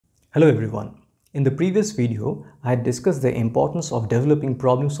Hello everyone. In the previous video, I had discussed the importance of developing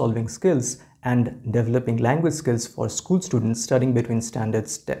problem-solving skills and developing language skills for school students studying between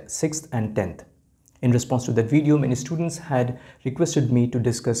standards 6th and 10th. In response to that video, many students had requested me to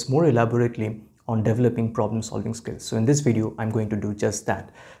discuss more elaborately on developing problem-solving skills. So in this video, I'm going to do just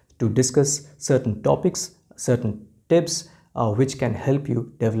that, to discuss certain topics, certain tips which can help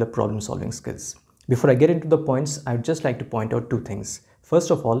you develop problem-solving skills. Before I get into the points, I would just like to point out two things.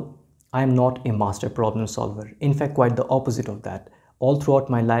 First of all, I am not a master problem solver. In fact, quite the opposite of that. All throughout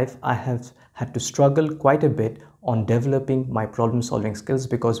my life, I have had to struggle quite a bit on developing my problem solving skills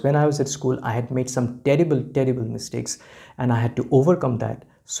because when I was at school, I had made some terrible mistakes and I had to overcome that.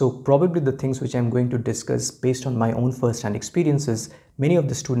 So probably the things which I'm going to discuss based on my own first-hand experiences, many of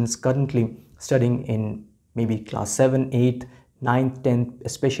the students currently studying in maybe class 7, 8, 9th, 10th,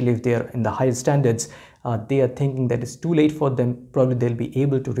 especially if they are in the higher standards, they are thinking that it's too late for them. Probably they'll be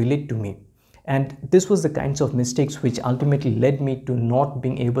able to relate to me. And this was the kinds of mistakes which ultimately led me to not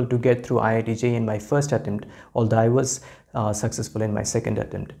being able to get through IIT in my first attempt, although I was successful in my second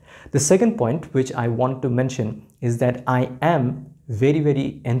attempt. The second point which I want to mention is that I am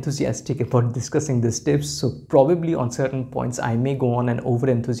very enthusiastic about discussing these tips. So probably on certain points I may go on an over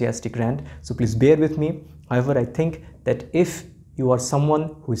enthusiastic rant. So please bear with me. However, I think that if you are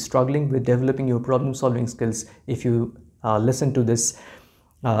someone who is struggling with developing your problem solving skills, if you listen to this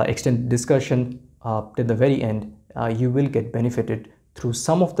extended discussion till the very end, you will get benefited through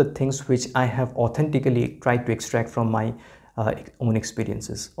some of the things which I have authentically tried to extract from my own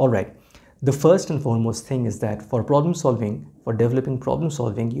experiences. All right. The first and foremost thing is that for problem solving, for developing problem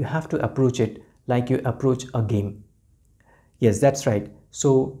solving, you have to approach it like you approach a game. Yes, that's right.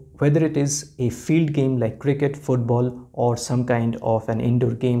 So whether it is a field game like cricket, football, or some kind of an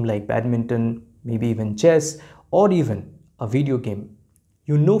indoor game like badminton, maybe even chess, or even a video game,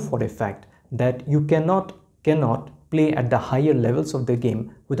 you know for a fact that you cannot play at the higher levels of the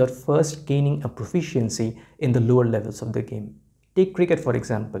game without first gaining a proficiency in the lower levels of the game. Take cricket for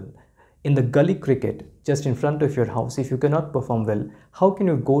example. In the gully cricket, just in front of your house, if you cannot perform well, how can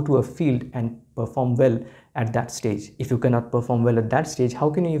you go to a field and perform well at that stage? If you cannot perform well at that stage,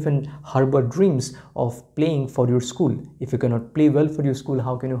 how can you even harbor dreams of playing for your school? If you cannot play well for your school,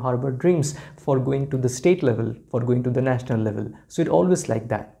 how can you harbor dreams for going to the state level, for going to the national level? So it's always like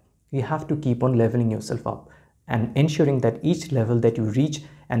that. You have to keep on leveling yourself up and ensuring that each level that you reach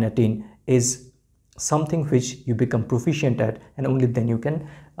and attain is something which you become proficient at, and only then you can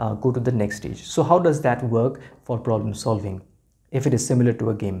go to the next stage. So how does that work for problem solving if it is similar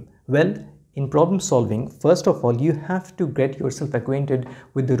to a game? Well, in problem solving, first of all, you have to get yourself acquainted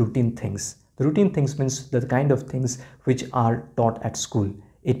with the routine things. The routine things means the kind of things which are taught at school.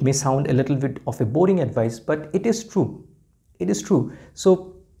 It may sound a little bit of a boring advice, but it is true. It is true.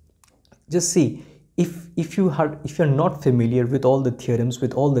 So just see, if you're not familiar with all the theorems,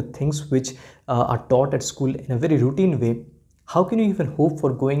 with all the things which are taught at school in a very routine way, how can you even hope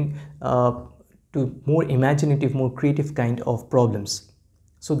for going to more imaginative, more creative kind of problems?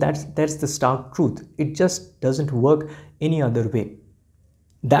 So that's the stark truth. It just doesn't work any other way.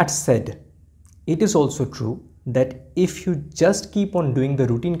 That said, it is also true that if you just keep on doing the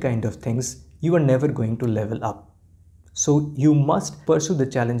routine kind of things, you are never going to level up. So you must pursue the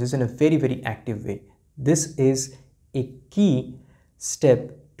challenges in a very active way. This is a key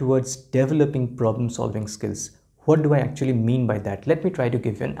step towards developing problem solving skills. What do I actually mean by that? Let me try to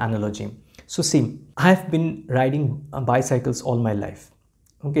give you an analogy. So see, I've been riding bicycles all my life.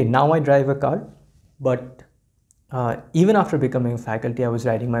 Okay, now I drive a car, but even after becoming a faculty, I was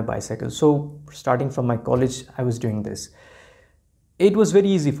riding my bicycle. So starting from my college, I was doing this. It was very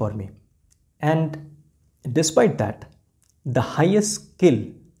easy for me. And despite that, the highest skill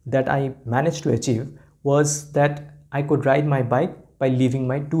that I managed to achieve was that I could ride my bike by leaving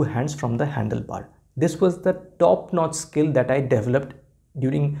my two hands from the handlebar. This was the top-notch skill that I developed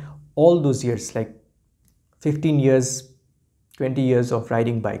during all those years, like 15 years, 20 years of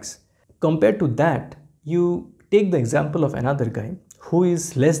riding bikes. Compared to that, you take the example of another guy who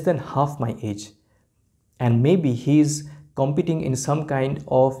is less than half my age, and maybe he is competing in some kind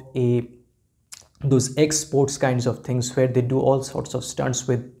of those sports kinds of things where they do all sorts of stunts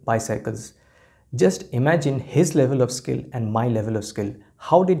with bicycles. Just imagine his level of skill and my level of skill.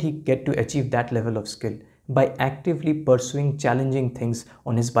 How did he get to achieve that level of skill? By actively pursuing challenging things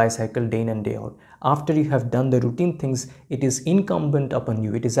on his bicycle day in and day out. After you have done the routine things, it is incumbent upon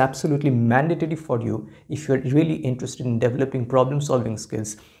you. It is absolutely mandatory for you, if you're really interested in developing problem solving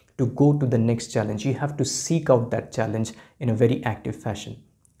skills, to go to the next challenge. You have to seek out that challenge in a very active fashion.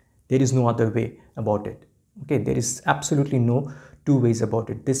 There is no other way about it. Okay, there is absolutely no two ways about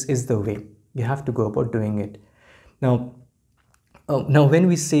it. This is the way you have to go about doing it. Now when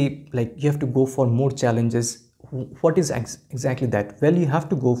we say like you have to go for more challenges, what is exactly that? Well, you have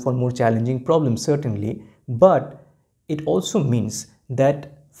to go for more challenging problems, certainly, but it also means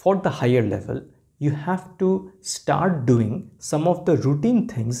that for the higher level, you have to start doing some of the routine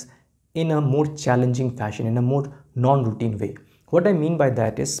things in a more challenging fashion, in a more non-routine way. What I mean by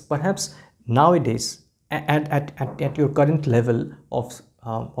that is, perhaps nowadays, at your current level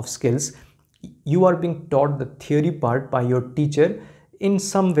of skills, you are being taught the theory part by your teacher in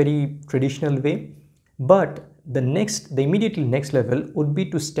some very traditional way, but the immediately next level would be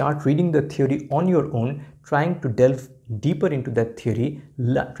to start reading the theory on your own, trying to delve deeper into that theory,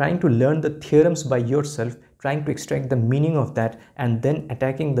 trying to learn the theorems by yourself, trying to extract the meaning of that, and then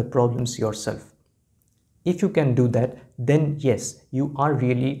attacking the problems yourself. If you can do that, then yes, you are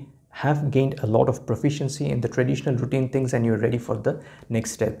really have gained a lot of proficiency in the traditional routine things, and you're ready for the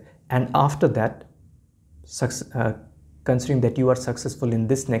next step. And after that, considering that you are successful in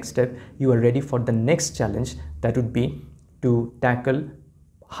this next step, you are ready for the next challenge, that would be to tackle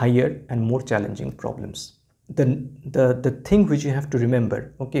higher and more challenging problems. The thing which you have to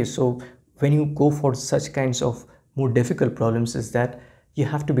remember, okay, so when you go for such kinds of more difficult problems, is that you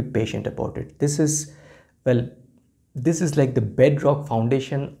have to be patient about it. This is like the bedrock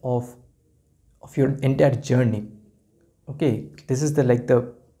foundation of your entire journey. Okay, this is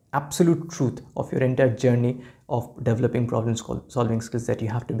the absolute truth of your entire journey of developing problem solving skills, that you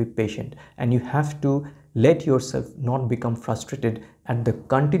have to be patient, and you have to let yourself not become frustrated at the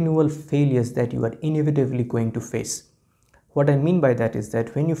continual failures that you are inevitably going to face. What I mean by that is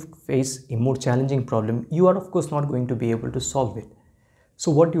that when you face a more challenging problem, you are of course not going to be able to solve it.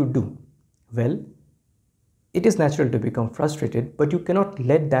 So what do you do? Well, it is natural to become frustrated, but you cannot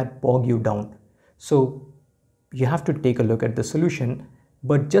let that bog you down. So you have to take a look at the solution,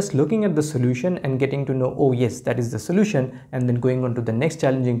 but just looking at the solution and getting to know, oh yes, that is the solution, and then going on to the next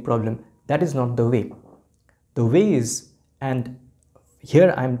challenging problem, that is not the way. The way is, and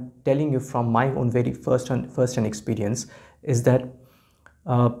here I'm telling you from my own very first-hand experience, is that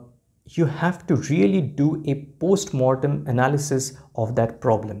you have to really do a post-mortem analysis of that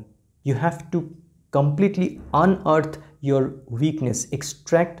problem. You have to completely unearth your weakness,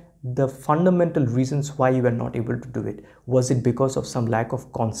 extract the fundamental reasons why you were not able to do it. Was it because of some lack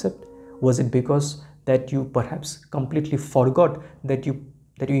of concept? Was it because that you perhaps completely forgot that you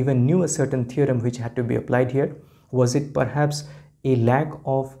even knew a certain theorem which had to be applied here? Was it perhaps a lack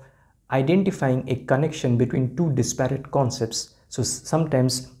of identifying a connection between two disparate concepts? So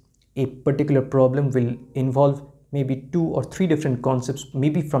sometimes a particular problem will involve maybe 2 or 3 different concepts,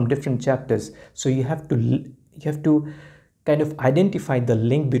 maybe from different chapters. So you have to kind of identify the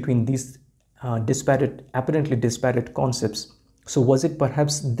link between these apparently disparate concepts. So was it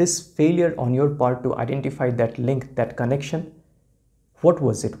perhaps this failure on your part to identify that link, that connection? What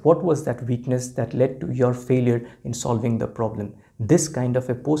was it? What was that weakness that led to your failure in solving the problem? This kind of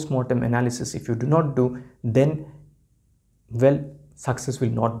a post-mortem analysis, if you do not do, then, well, success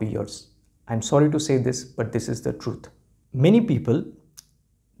will not be yours. I'm sorry to say this, but this is the truth. Many people,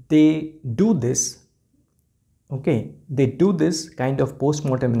 they do this kind of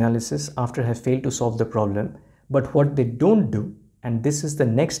post-mortem analysis after have failed to solve the problem. But what they don't do, and this is the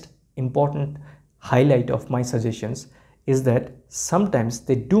next important highlight of my suggestions, is that sometimes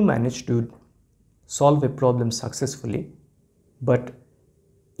they do manage to solve a problem successfully, but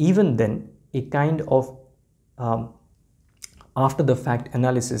even then a kind of after the fact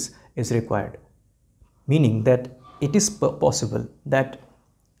analysis is required, meaning that it is possible that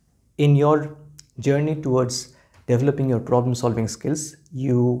in your journey towards developing your problem solving skills,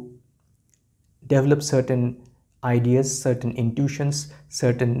 you develop certain ideas, certain intuitions,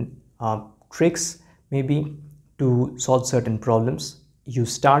 certain tricks maybe to solve certain problems. You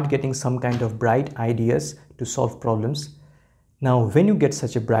start getting some kind of bright ideas to solve problems. Now when you get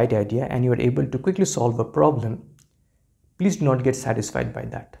such a bright idea and you are able to quickly solve a problem, please do not get satisfied by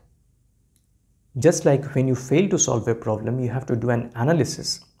that. Just like when you fail to solve a problem, you have to do an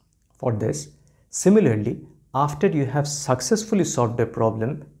analysis for this. Similarly, after you have successfully solved a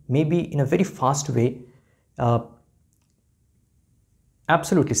problem, maybe in a very fast way,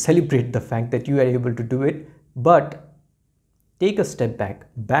 absolutely celebrate the fact that you are able to do it, but take a step back,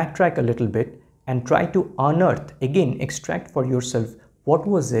 backtrack a little bit, and try to unearth, again, extract for yourself what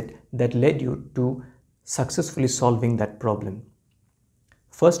was it that led you to successfully solving that problem.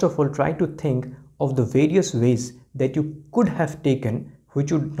 First of all, try to think of the various ways that you could have taken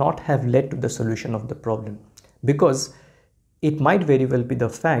which would not have led to the solution of the problem, because it might very well be the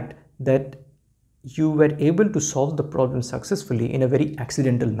fact that you were able to solve the problem successfully in a very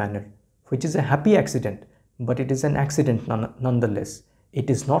accidental manner, which is a happy accident, but it is an accident nonetheless. It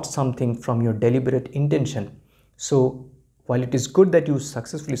is not something from your deliberate intention. So while it is good that you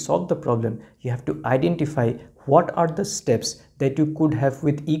successfully solved the problem, you have to identify what are the steps that you could have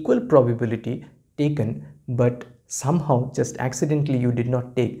with equal probability taken, but somehow just accidentally you did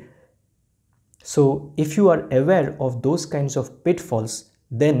not take. So if you are aware of those kinds of pitfalls,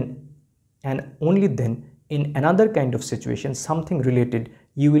 then and only then in another kind of situation, something related,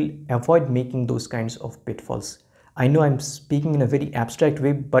 you will avoid making those kinds of pitfalls. I know I'm speaking in a very abstract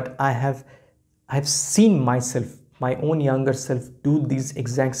way, but I've seen myself, my own younger self, do these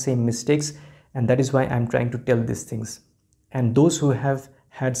exact same mistakes, and that is why I'm trying to tell these things. And those who have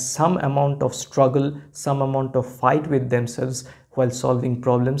had some amount of struggle, some amount of fight with themselves while solving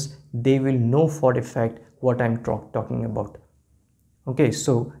problems, they will know for a fact what I'm talking about. Okay,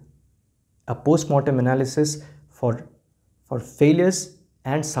 so a post-mortem analysis for failures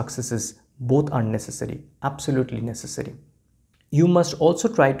and successes, both are necessary, absolutely necessary. You must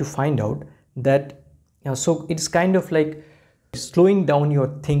also try to find out that, so it's kind of like slowing down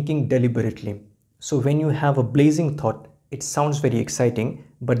your thinking deliberately. So when you have a blazing thought, it sounds very exciting,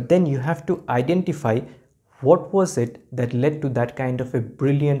 but then you have to identify what was it that led to that kind of a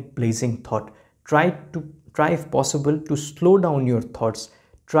brilliant blazing thought. Try if possible to slow down your thoughts.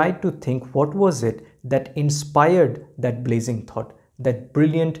 Try to think what was it that inspired that blazing thought, that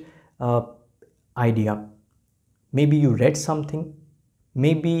brilliant idea. Maybe you read something,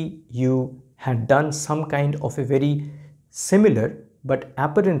 maybe you had done some kind of a very similar but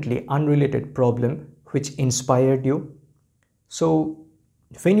apparently unrelated problem which inspired you. So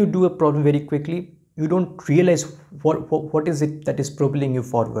when you do a problem very quickly, you don't realize what is it that is propelling you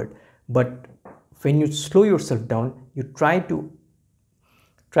forward. But when you slow yourself down, you try to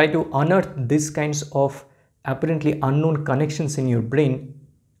unearth these kinds of apparently unknown connections in your brain.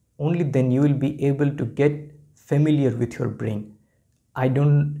 Only then you will be able to get familiar with your brain. I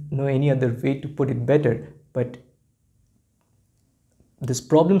don't know any other way to put it better, but this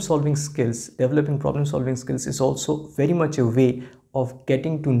problem solving skills, developing problem solving skills, is also very much a way of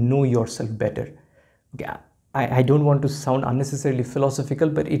getting to know yourself better. Okay, I don't want to sound unnecessarily philosophical,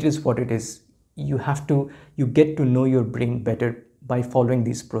 but it is what it is. You get to know your brain better by following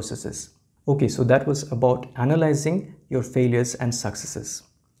these processes. Okay, so that was about analyzing your failures and successes.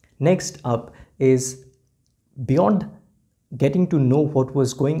 Next up is, beyond getting to know what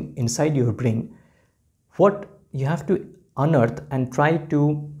was going inside your brain, what you have to unearth and try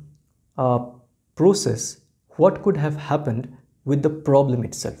to process what could have happened with the problem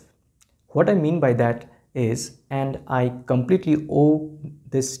itself. What I mean by that is, and I completely owe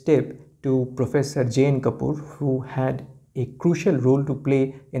this tip to Professor J.N. Kapoor, who had a crucial role to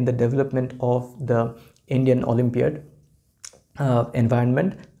play in the development of the Indian Olympiad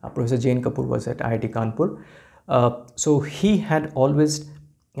environment. Professor J.N. Kapoor was at IIT Kanpur. So he had always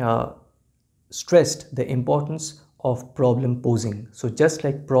stressed the importance of problem posing. So just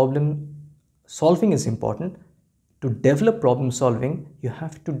like problem solving is important, to develop problem solving, you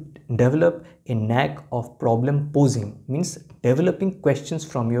have to develop a knack of problem posing, means developing questions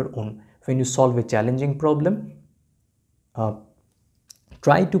from your own. When you solve a challenging problem,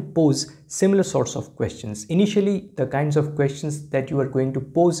 try to pose similar sorts of questions. Initially, the kinds of questions that you are going to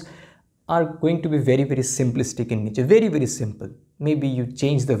pose are going to be very, very simplistic in nature, very, very simple. Maybe you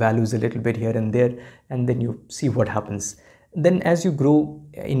change the values a little bit here and there, and then you see what happens. Then as you grow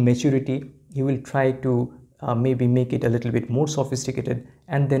in maturity, you will try to maybe make it a little bit more sophisticated,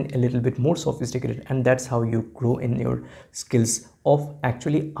 and then a little bit more sophisticated, and that's how you grow in your skills of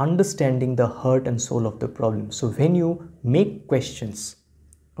actually understanding the heart and soul of the problem. So when you make questions,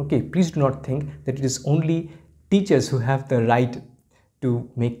 okay, please do not think that it is only teachers who have the right to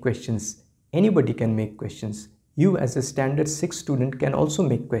make questions. Anybody can make questions. You as a standard 6 student can also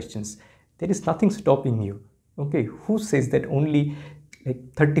make questions. There is nothing stopping you. Okay, who says that only like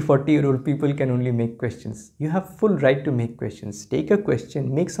 30-40-year-old people can only make questions? You have full right to make questions. Take a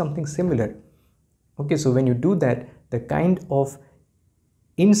question, make something similar. Okay, so when you do that, the kind of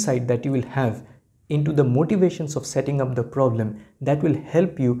insight that you will have into the motivations of setting up the problem, that will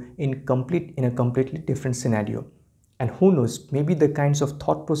help you in a completely different scenario. And who knows, maybe the kinds of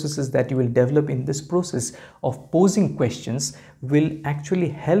thought processes that you will develop in this process of posing questions will actually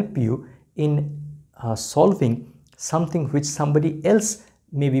help you in solving something which somebody else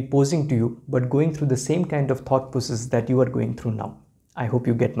may be posing to you, but going through the same kind of thought process that you are going through now. I hope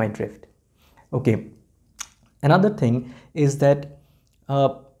you get my drift. Okay. Another thing is that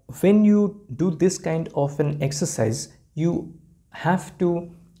when you do this kind of an exercise, you have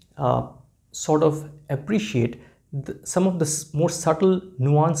to sort of appreciate some of the more subtle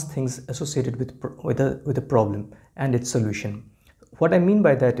nuanced things associated with a problem and its solution. What I mean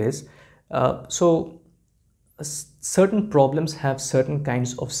by that is, certain problems have certain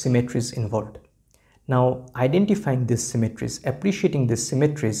kinds of symmetries involved. Now, identifying these symmetries, appreciating these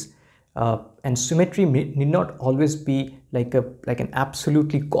symmetries, and symmetry need not always be like an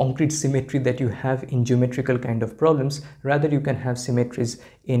absolutely concrete symmetry that you have in geometrical kind of problems. Rather, you can have symmetries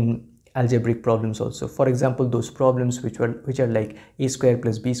in algebraic problems also. For example, those problems which are like a square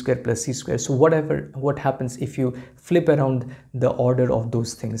plus b square plus c square. So what happens if you flip around the order of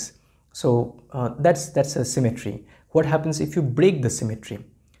those things? So that's a symmetry. What happens if you break the symmetry?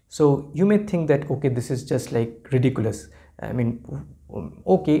 So you may think that, okay, this is just like ridiculous. I mean,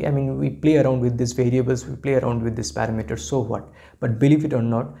 okay, I mean, we play around with these variables, we play around with this parameter, so what? But believe it or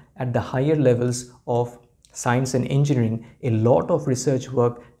not, at the higher levels of science and engineering, a lot of research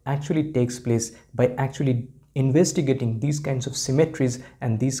work actually takes place by actually investigating these kinds of symmetries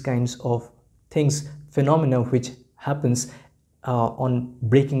and these kinds of things, phenomena which happens on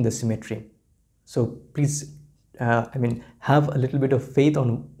breaking the symmetry. So please, I mean, have a little bit of faith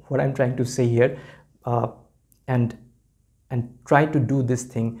on what I'm trying to say here, and try to do this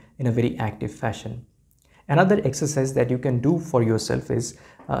thing in a very active fashion. Another exercise that you can do for yourself is,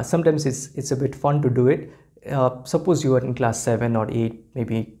 sometimes it's a bit fun to do it. Suppose you are in class 7 or 8,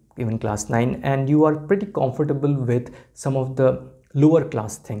 maybe even class 9, and you are pretty comfortable with some of the lower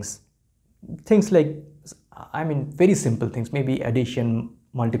class things like, I mean, very simple things, maybe addition,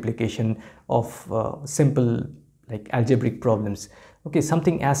 multiplication of simple like algebraic problems. Okay,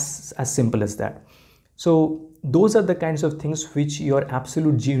 something as simple as that. So those are the kinds of things which your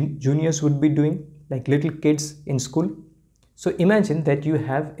absolute juniors would be doing, like little kids in school. So imagine that you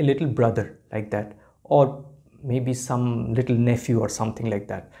have a little brother like that, or maybe some little nephew or something like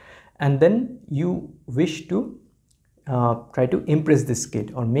that, and then you wish to try to impress this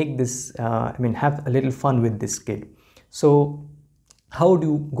kid or make this, I mean, have a little fun with this kid. So how do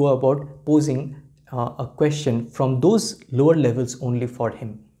you go about posing a question from those lower levels only for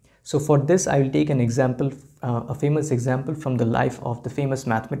him? So for this, I will take an example, a famous example from the life of the famous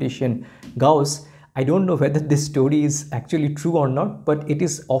mathematician Gauss. I don't know whether this story is actually true or not, but it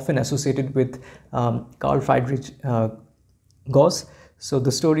is often associated with Carl Friedrich Gauss. So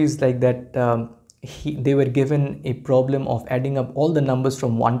the story is like that, they were given a problem of adding up all the numbers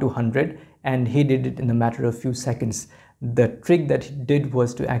from 1 to 100, and he did it in a matter of few seconds. The trick that he did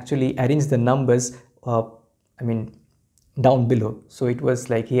was to actually arrange the numbers, I mean, down below. So it was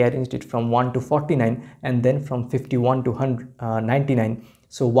like he arranged it from 1 to 49, and then from 51 to 99.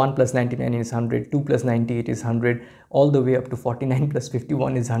 So 1 plus 99 is 100, 2 plus 98 is 100, all the way up to 49 plus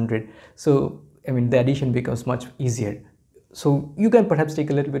 51 is 100. So, I mean, the addition becomes much easier. So you can perhaps take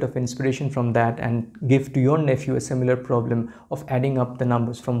a little bit of inspiration from that and give to your nephew a similar problem of adding up the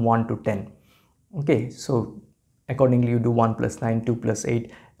numbers from 1 to 10. Okay, so accordingly you do 1 plus 9, 2 plus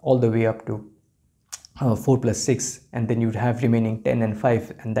 8, all the way up to 4 plus 6, and then you'd have remaining 10 and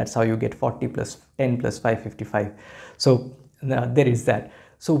 5, and that's how you get 40 plus 10 plus 5, 55. So there is that.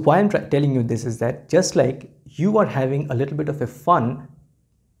 So why I'm telling you this is that just like you are having a little bit of a fun,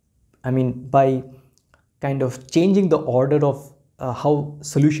 I mean, by kind of changing the order of how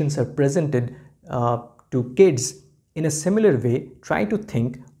solutions are presented to kids, in a similar way, try to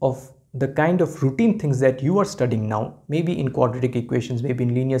think of the kind of routine things that you are studying now, maybe in quadratic equations, maybe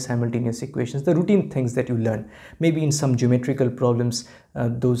in linear simultaneous equations, the routine things that you learn, maybe in some geometrical problems,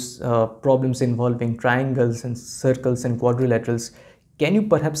 those problems involving triangles and circles and quadrilaterals. Can you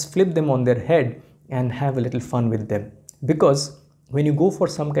perhaps flip them on their head and have a little fun with them? Because when you go for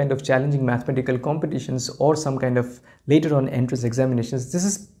some kind of challenging mathematical competitions or some kind of later on entrance examinations, this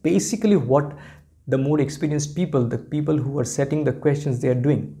is basically what the more experienced people, the people who are setting the questions, they are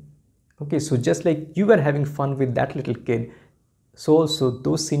doing. Okay, so just like you were having fun with that little kid, so also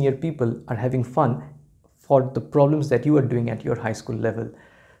those senior people are having fun for the problems that you are doing at your high school level.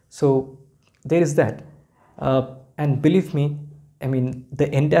 So there is that. And believe me, I mean,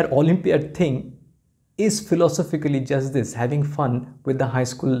 the entire Olympiad thing is philosophically just this, having fun with the high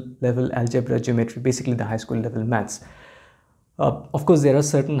school level algebra, geometry, basically the high school level maths. Of course, there are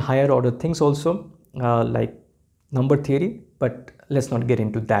certain higher order things also, like number theory, but let's not get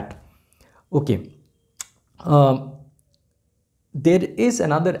into that. Okay. There is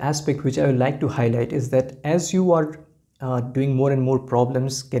another aspect which I would like to highlight, is that as you are doing more and more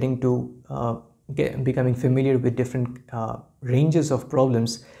problems, getting to becoming familiar with different ranges of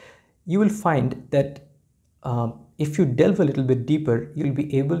problems, you will find that if you delve a little bit deeper, you'll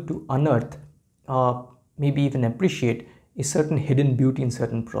be able to unearth, maybe even appreciate a certain hidden beauty in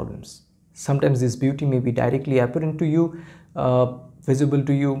certain problems. Sometimes this beauty may be directly apparent to you, visible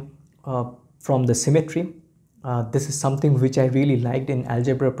to you from the symmetry. This is something which I really liked in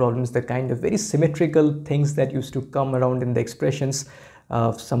algebra problems, the kind of very symmetrical things that used to come around in the expressions,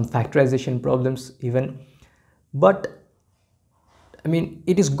 some factorization problems even. But I mean,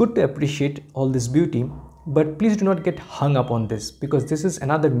 it is good to appreciate all this beauty, but please do not get hung up on this, because this is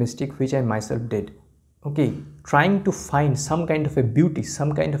another mistake which I myself did. Okay, trying to find some kind of a beauty,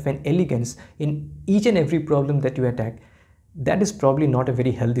 some kind of an elegance in each and every problem that you attack, that is probably not a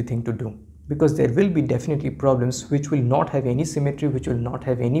very healthy thing to do, because there will be definitely problems which will not have any symmetry, which will not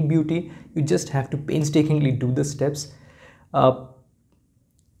have any beauty. You just have to painstakingly do the steps.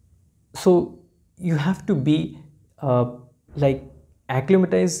 So you have to be like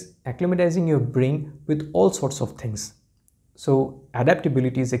acclimatizing your brain with all sorts of things. So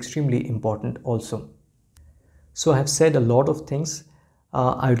adaptability is extremely important also. So I have said a lot of things.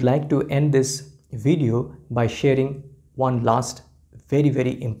 I would like to end this video by sharing one last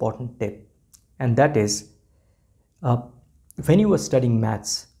very important tip, and that is when you are studying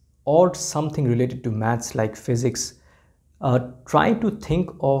maths or something related to maths like physics, try to think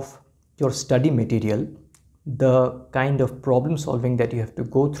of your study material, the kind of problem solving that you have to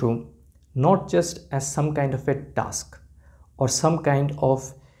go through, not just as some kind of a task or some kind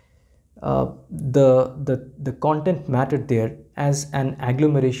of the content matter there as an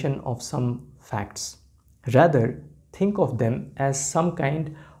agglomeration of some facts. Rather, think of them as some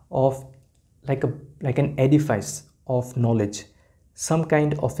kind of like an edifice of knowledge, some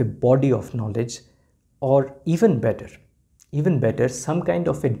kind of a body of knowledge, or even better, some kind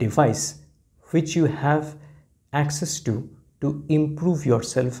of a device which you have access to improve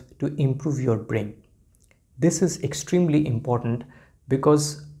yourself, to improve your brain. This is extremely important,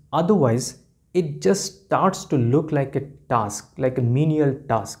 because otherwise it just starts to look like a task, like a menial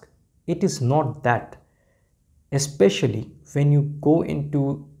task. It is not that, especially when you go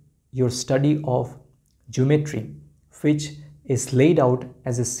into your study of geometry, which is laid out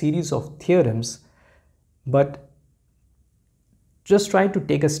as a series of theorems. But just try to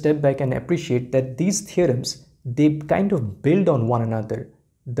take a step back and appreciate that these theorems, they kind of build on one another.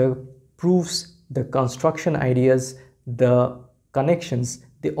 The proofs, the construction ideas, the connections,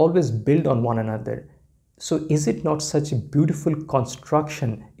 they always build on one another. So is it not such a beautiful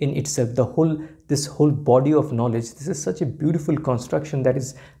construction in itself? This whole body of knowledge, this is such a beautiful construction that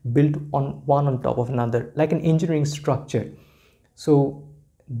is built on one on top of another, like an engineering structure. So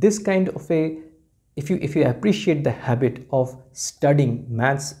this kind of a, if you appreciate the habit of studying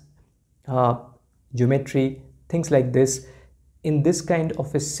maths, geometry, things like this, in this kind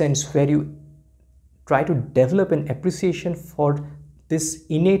of a sense where you try to develop an appreciation for this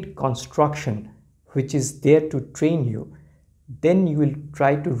innate construction which is there to train you, then you will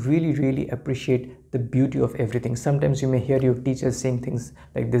try to really appreciate the beauty of everything. Sometimes you may hear your teachers saying things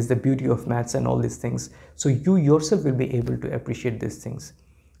like this, the beauty of maths and all these things. So you yourself will be able to appreciate these things.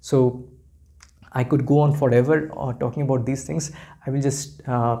 So I could go on forever talking about these things. I will just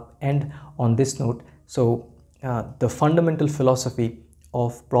end on this note. So the fundamental philosophy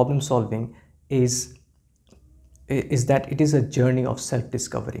of problem solving is that it is a journey of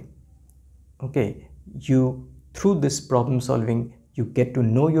self-discovery. Okay, through this problem solving, you get to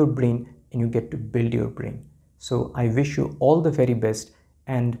know your brain and you get to build your brain. So I wish you all the very best,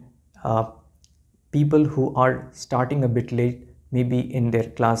 and people who are starting a bit late, maybe in their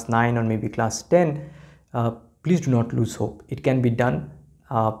class 9 or maybe class 10, please do not lose hope. It can be done.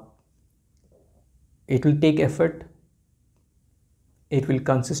 It will take effort. It will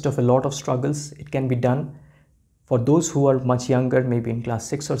consist of a lot of struggles. It can be done. For those who are much younger, maybe in class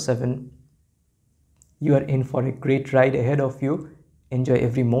 6 or 7, you are in for a great ride ahead of you. Enjoy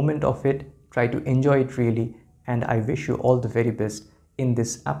every moment of it. Try to enjoy it really. And I wish you all the very best in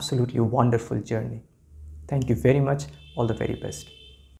this absolutely wonderful journey. Thank you very much. All the very best.